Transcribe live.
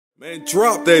Man,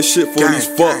 drop that shit for these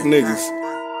fuck niggas.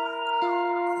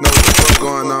 Know what the fuck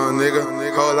going on, nigga.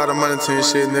 Whole lot of money to your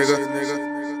shit, nigga.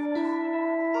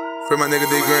 Free my nigga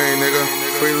D-Green, nigga.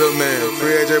 Free Lil Man,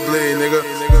 free AJ Bleed, nigga.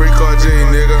 Free Car G,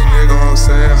 nigga. You know what I'm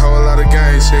saying? Whole lot of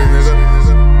gang shit, nigga.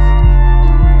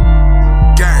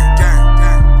 Gang, gang,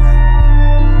 gang.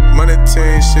 Money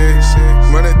team shit,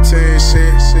 money team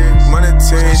shit, money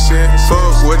team shit.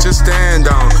 Fuck what you stand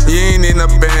on. You ain't need a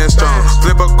band strong.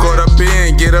 Flip a quarter P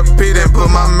and get a P, then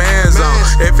put my mans on.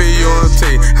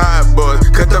 FEUNT, hot boys,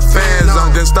 cut the fans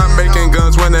on. Then stop making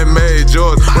guns when they made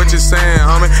yours. What you saying,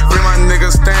 homie? Free my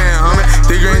niggas stand, homie.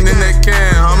 D-Green in they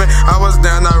can, homie. I was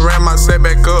down, I ran my set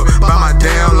back up by my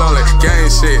damn lonely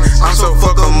gang shit. I'm so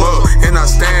fuck 'em up, and I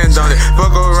stand on it.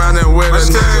 Fuck around and wear the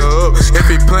nigga up if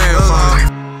he playing for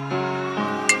me.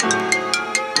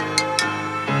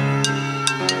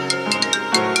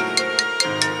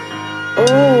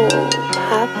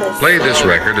 Play this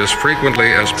record as frequently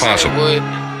as possible. What?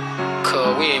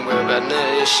 Cause we ain't worried about none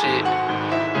of this shit.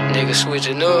 Niggas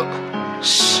switching up.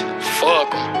 Fuck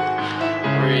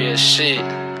 'em. Real shit.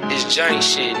 This jank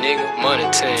shit, nigga. Money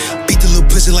team. Beat the little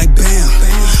pussy like bam.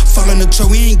 Fall in the toe,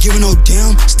 we ain't giving no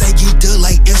damn. Stay geeked up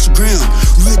like Instagram.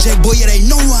 Real Jack boy, yeah, they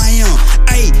know who I am.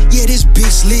 Ayy, yeah, this big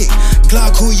slick.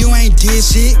 Glock who you ain't did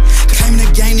shit. Came in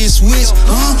the gang and switch,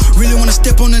 huh? Really wanna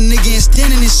step on the nigga and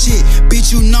stand in this shit.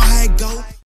 Bitch, you know how it go.